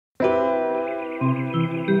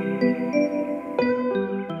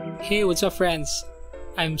Hey, what's up friends?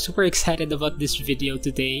 I'm super excited about this video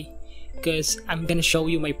today because I'm gonna show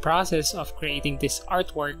you my process of creating this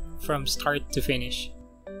artwork from start to finish.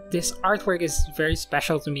 This artwork is very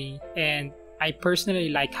special to me and I personally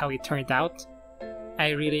like how it turned out.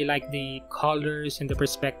 I really like the colors and the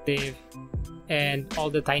perspective and all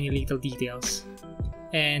the tiny little details.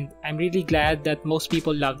 And I'm really glad that most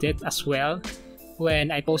people loved it as well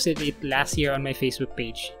when I posted it last year on my Facebook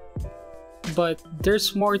page. But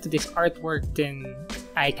there's more to this artwork than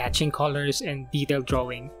eye-catching colors and detailed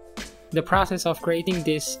drawing. The process of creating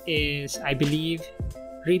this is, I believe,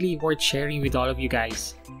 really worth sharing with all of you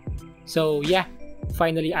guys. So yeah,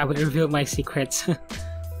 finally I will reveal my secrets.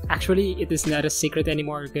 Actually, it is not a secret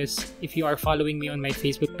anymore because if you are following me on my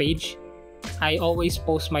Facebook page, I always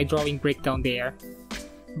post my drawing breakdown there.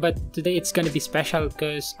 But today it's gonna be special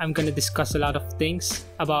because I'm gonna discuss a lot of things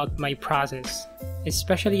about my process,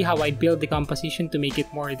 especially how I build the composition to make it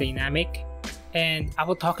more dynamic, and I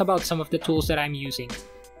will talk about some of the tools that I'm using.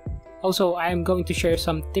 Also, I am going to share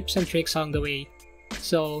some tips and tricks along the way.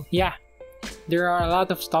 So yeah, there are a lot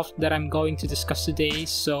of stuff that I'm going to discuss today,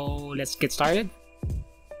 so let's get started.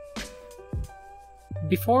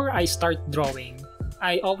 Before I start drawing,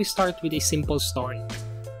 I always start with a simple story.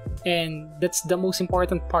 And that's the most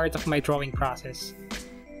important part of my drawing process.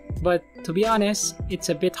 But to be honest, it's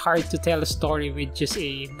a bit hard to tell a story with just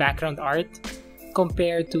a background art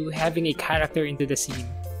compared to having a character into the scene.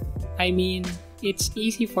 I mean, it's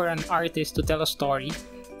easy for an artist to tell a story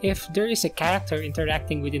if there is a character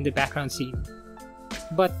interacting within the background scene.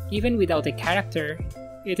 But even without a character,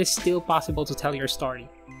 it is still possible to tell your story.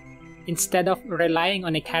 Instead of relying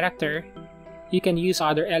on a character, you can use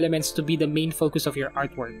other elements to be the main focus of your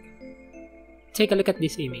artwork. Take a look at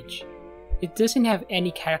this image. It doesn't have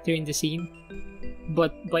any character in the scene,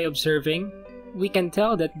 but by observing, we can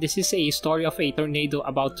tell that this is a story of a tornado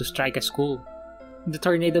about to strike a school. The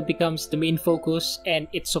tornado becomes the main focus and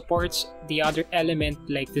it supports the other element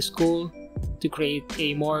like the school to create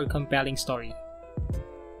a more compelling story.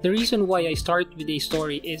 The reason why I start with a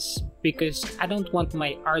story is because I don't want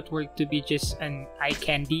my artwork to be just an eye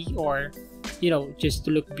candy or just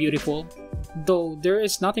to look beautiful. Though there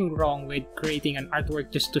is nothing wrong with creating an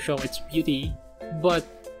artwork just to show its beauty, but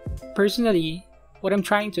personally, what I'm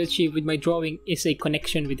trying to achieve with my drawing is a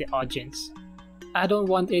connection with the audience. I don't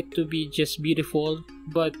want it to be just beautiful,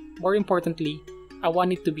 but more importantly, I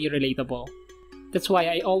want it to be relatable. That's why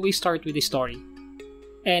I always start with a story.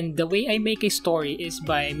 And the way I make a story is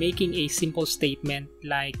by making a simple statement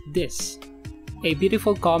like this. A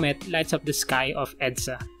beautiful comet lights up the sky of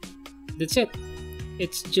EDSA. That's it.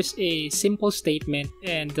 It's just a simple statement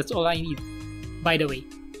and that's all I need. By the way,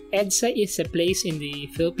 EDSA is a place in the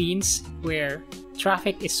Philippines where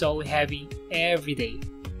traffic is so heavy every day.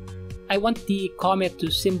 I want the comet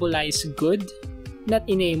to symbolize good, not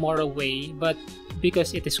in a moral way, but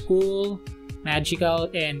because it is cool, magical,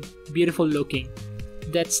 and beautiful looking.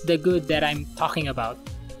 That's the good that I'm talking about.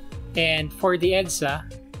 And for the EDSA,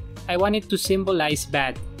 I want it to symbolize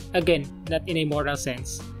bad. Again, not in a moral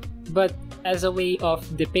sense, but as a way of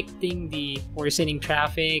depicting the worsening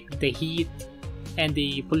traffic, the heat, and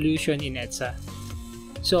the pollution in EDSA.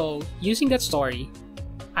 So, using that story,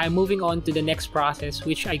 I'm moving on to the next process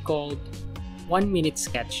which I called 1 minute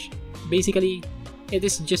sketch. Basically, it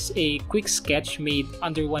is just a quick sketch made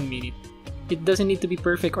under 1 minute. It doesn't need to be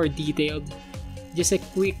perfect or detailed, just a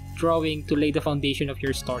quick drawing to lay the foundation of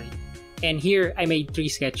your story. And here I made 3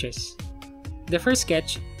 sketches. The first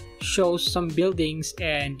sketch shows some buildings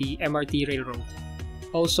and the MRT railroad.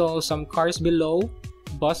 Also some cars below,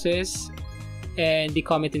 buses, and the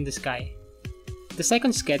comet in the sky. The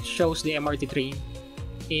second sketch shows the MRT train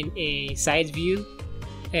in a side view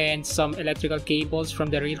and some electrical cables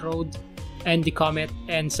from the railroad and the comet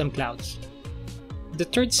and some clouds. The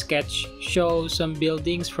third sketch shows some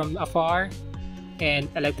buildings from afar and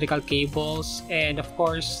electrical cables and of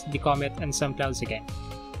course the comet and some clouds again.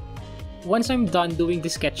 Once I'm done doing the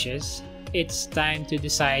sketches, it's time to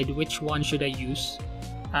decide which one should I use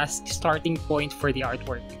as starting point for the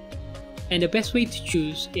artwork. And the best way to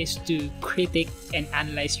choose is to critique and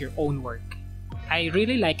analyze your own work. I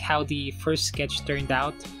really like how the first sketch turned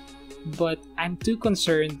out, but I'm too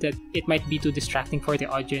concerned that it might be too distracting for the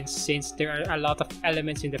audience since there are a lot of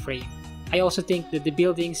elements in the frame. I also think that the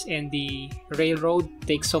buildings and the railroad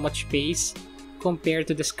take so much space compared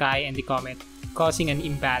to the sky and the comet, causing an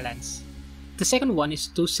imbalance. The second one is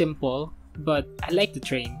too simple, but I like the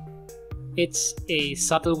train. It's a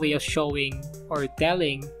subtle way of showing or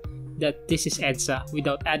telling that this is EDSA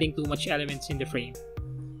without adding too much elements in the frame.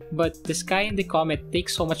 but the sky and the comet take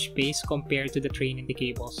so much space compared to the train and the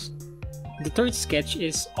cables. The third sketch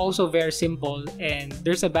is also very simple, and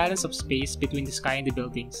there's a balance of space between the sky and the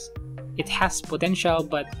buildings. It has potential,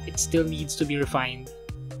 but it still needs to be refined.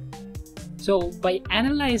 So by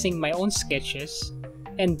analyzing my own sketches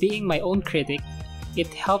and being my own critic, it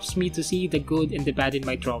helps me to see the good and the bad in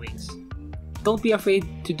my drawings. Don't be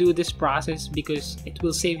afraid to do this process because it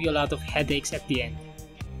will save you a lot of headaches at the end.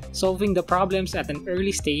 Solving the problems at an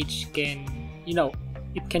early stage can,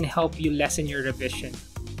 it can help you lessen your revision.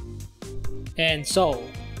 And so,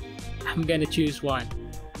 I'm gonna choose one.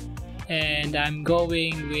 And I'm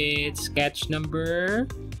going with sketch number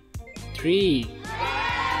 3.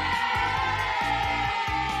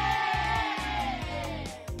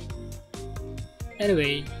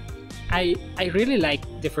 Anyway, I really like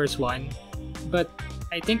the first one, but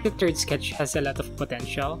I think the third sketch has a lot of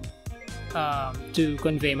potential to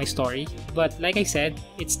convey my story. But like I said,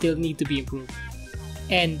 it still needs to be improved.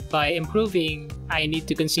 And by improving, I need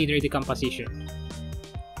to consider the composition.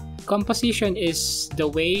 Composition is the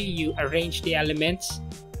way you arrange the elements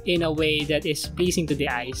in a way that is pleasing to the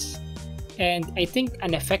eyes. And I think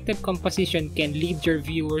an effective composition can lead your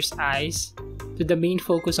viewers' eyes to the main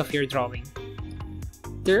focus of your drawing.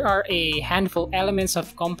 There are a handful elements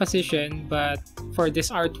of composition, but for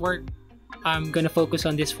this artwork, I'm gonna focus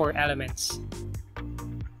on these 4 elements: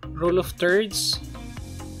 rule of thirds,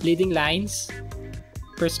 leading lines,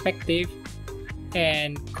 perspective,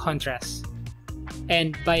 and contrast.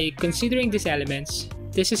 And by considering these elements,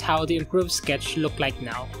 this is how the improved sketch look like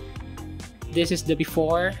now. This is the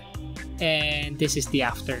before, and this is the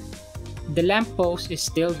after. The lamppost is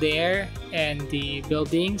still there, and the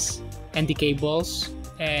buildings, and the cables,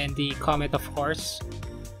 and the comet, of course.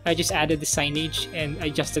 I just added the signage and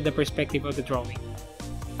adjusted the perspective of the drawing.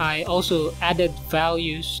 I also added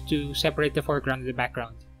values to separate the foreground and the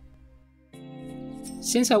background.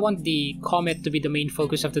 Since I want the comet to be the main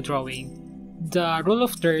focus of the drawing, the rule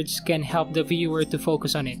of thirds can help the viewer to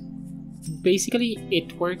focus on it. Basically,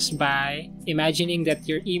 it works by imagining that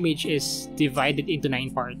your image is divided into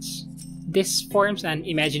 9 parts. This forms an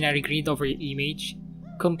imaginary grid over your image,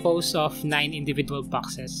 composed of 9 individual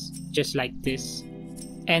boxes, just like this.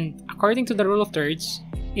 And according to the rule of thirds,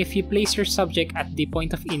 if you place your subject at the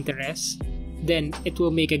point of interest, then it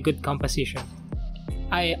will make a good composition.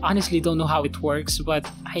 I honestly don't know how it works, but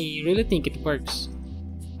I really think it works.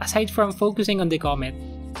 Aside from focusing on the comet,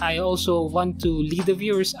 I also want to lead the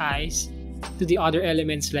viewer's eyes to the other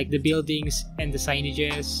elements like the buildings and the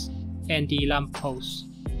signages and the lampposts.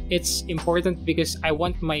 It's important because I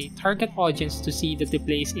want my target audience to see that the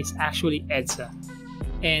place is actually EDSA,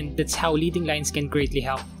 and that's how leading lines can greatly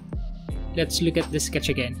help. Let's look at the sketch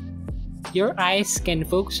again. Your eyes can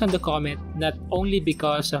focus on the comet not only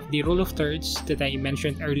because of the rule of thirds that I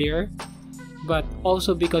mentioned earlier, but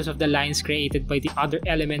also because of the lines created by the other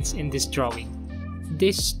elements in this drawing.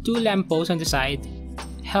 These 2 lampposts on the side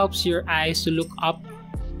helps your eyes to look up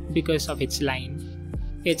because of its line.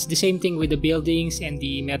 It's the same thing with the buildings and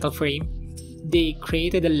the metal frame. They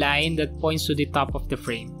created a line that points to the top of the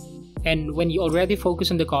frame. And when you already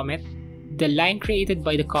focus on the comet, the line created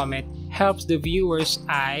by the comet helps the viewer's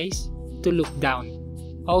eyes to look down.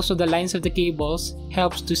 Also, the lines of the cables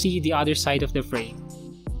helps to see the other side of the frame.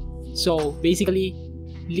 So basically,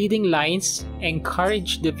 leading lines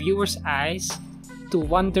encourage the viewer's eyes to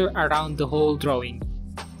wander around the whole drawing,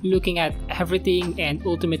 looking at everything and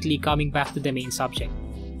ultimately coming back to the main subject.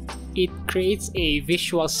 It creates a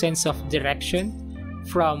visual sense of direction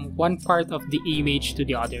from one part of the image to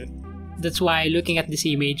the other. That's why looking at this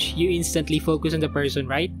image, you instantly focus on the person,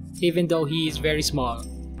 right? Even though he is very small.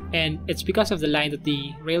 And it's because of the line that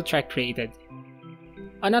the rail track created.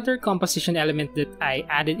 Another composition element that I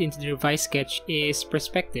added into the revised sketch is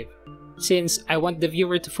perspective. Since I want the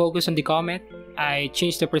viewer to focus on the comet, I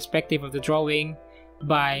changed the perspective of the drawing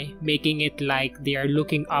by making it like they are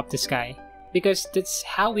looking up the sky. Because that's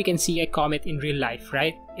how we can see a comet in real life,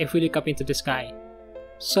 right? If we look up into the sky.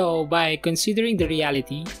 So by considering the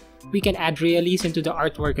reality, we can add realism to the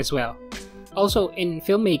artwork as well. Also, in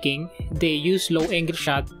filmmaking, they use low-angle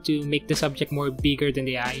shot to make the subject more bigger than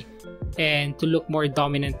the eye and to look more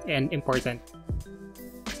dominant and important.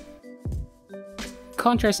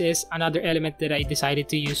 Contrast is another element that I decided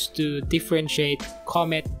to use to differentiate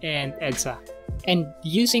comet and EDSA. And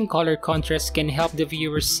using color contrast can help the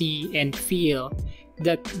viewer see and feel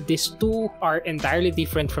that these two are entirely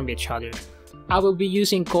different from each other. I will be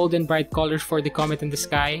using cold and bright colors for the comet in the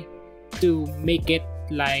sky to make it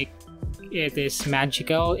like it is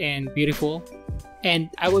magical and beautiful. And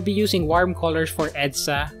I will be using warm colors for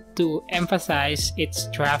EDSA to emphasize its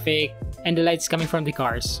traffic and the lights coming from the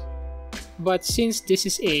cars. But since this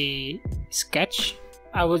is a sketch,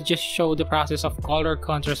 I will just show the process of color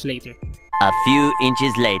contrast later. A few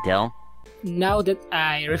inches later. Now that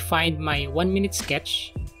I refined my 1-minute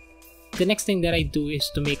sketch, the next thing that I do is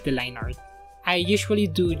to make the line art. I usually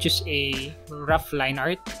do just a rough line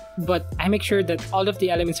art, but I make sure that all of the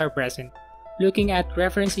elements are present. Looking at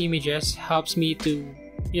reference images helps me to,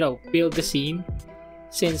 build the scene,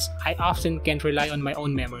 since I often can't rely on my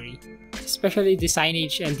own memory, especially the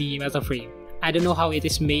signage and the metal frame. I don't know how it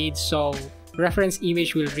is made, so reference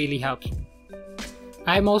image will really help.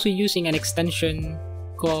 I'm also using an extension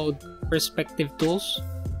called Perspective Tools.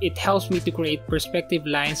 It helps me to create perspective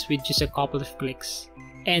lines with just a couple of clicks.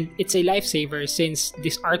 And it's a lifesaver since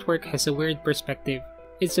this artwork has a weird perspective.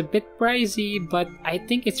 It's a bit pricey, but I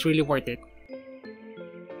think it's really worth it.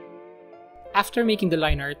 After making the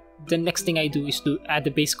line art, the next thing I do is to add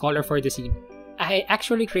the base color for the scene. I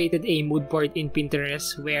actually created a mood board in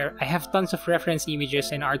Pinterest where I have tons of reference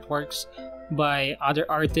images and artworks by other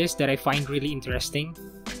artists that I find really interesting.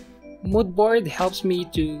 Mood board helps me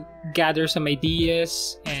to gather some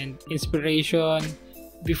ideas and inspiration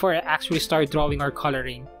before I actually start drawing or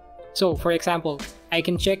coloring. So for example, I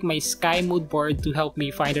can check my sky mood board to help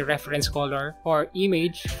me find a reference color or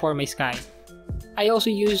image for my sky. I also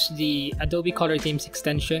use the Adobe Color Themes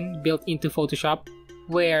extension built into Photoshop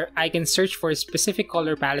where I can search for specific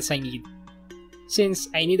color palettes I need. Since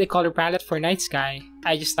I need a color palette for night sky,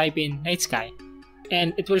 I just type in night sky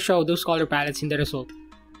and it will show those color palettes in the result.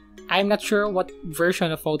 I'm not sure what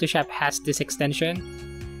version of Photoshop has this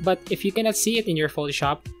extension, but if you cannot see it in your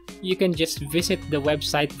Photoshop, you can just visit the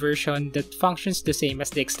website version that functions the same as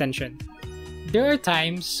the extension. There are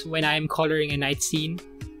times when I'm coloring a night scene,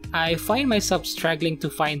 I find myself struggling to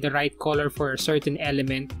find the right color for a certain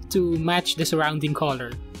element to match the surrounding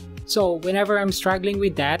color. So whenever I'm struggling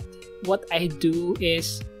with that, what I do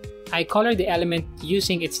is I color the element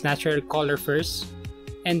using its natural color first,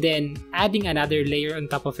 and then adding another layer on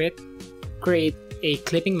top of it, create a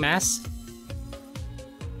clipping mask,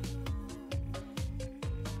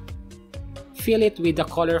 fill it with the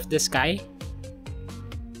color of the sky,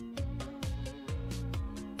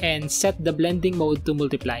 and set the blending mode to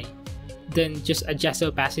multiply. Then just adjust the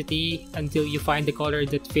opacity until you find the color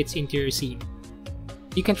that fits into your scene.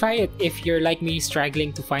 You can try it if you're like me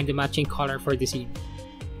struggling to find the matching color for the scene.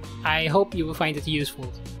 I hope you will find it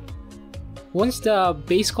useful. Once the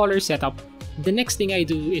base color is set up, the next thing I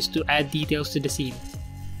do is to add details to the scene.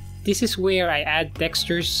 This is where I add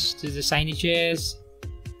textures to the signages,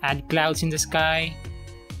 add clouds in the sky,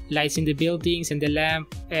 lights in the buildings and the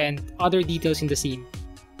lamp, and other details in the scene.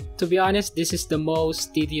 To be honest, this is the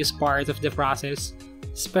most tedious part of the process,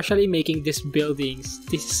 especially making these buildings.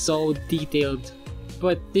 This is so detailed,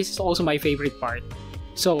 but this is also my favorite part.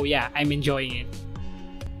 So yeah, I'm enjoying it.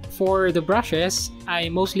 For the brushes, I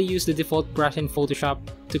mostly use the default brush in Photoshop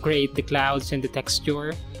to create the clouds and the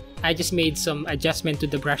texture. I just made some adjustment to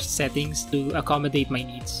the brush settings to accommodate my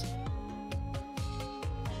needs.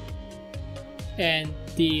 And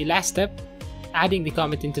the last step, adding the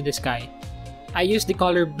comet into the sky. I use the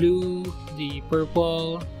color blue, the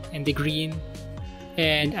purple, and the green,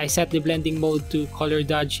 and I set the blending mode to color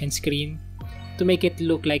dodge and screen to make it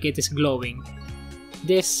look like it is glowing.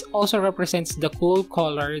 This also represents the cool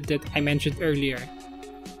color that I mentioned earlier.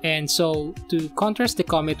 And so, to contrast the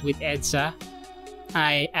comet with EDSA,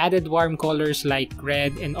 I added warm colors like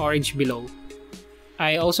red and orange below.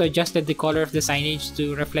 I also adjusted the color of the signage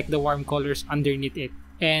to reflect the warm colors underneath it.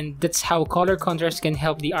 And that's how color contrast can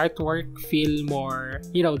help the artwork feel more,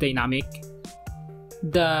 dynamic.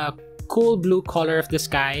 The cool blue color of the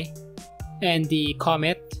sky and the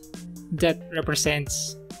comet that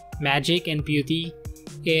represents magic and beauty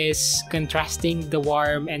is contrasting the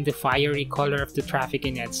warm and the fiery color of the traffic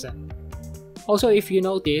in EDSA. Also, if you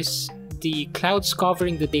notice, the clouds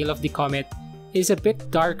covering the tail of the comet is a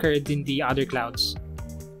bit darker than the other clouds.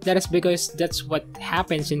 That is because that's what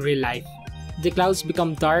happens in real life. The clouds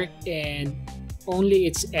become dark and only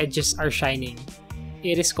its edges are shining.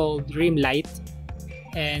 It is called rim light,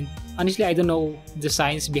 and honestly I don't know the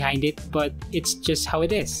science behind it, but it's just how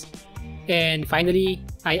it is. And finally,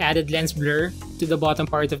 I added lens blur to the bottom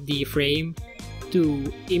part of the frame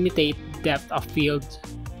to imitate depth of field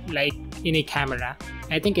like in a camera.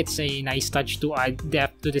 I think it's a nice touch to add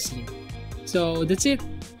depth to the scene. So that's it.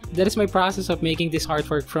 That is my process of making this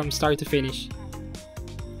artwork from start to finish.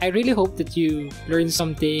 I really hope that you learned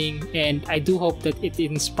something, and I do hope that it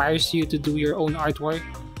inspires you to do your own artwork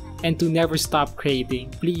and to never stop creating.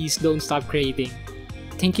 Please don't stop creating.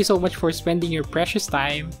 Thank you so much for spending your precious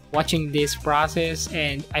time watching this process,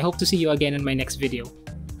 and I hope to see you again in my next video.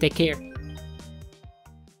 Take care.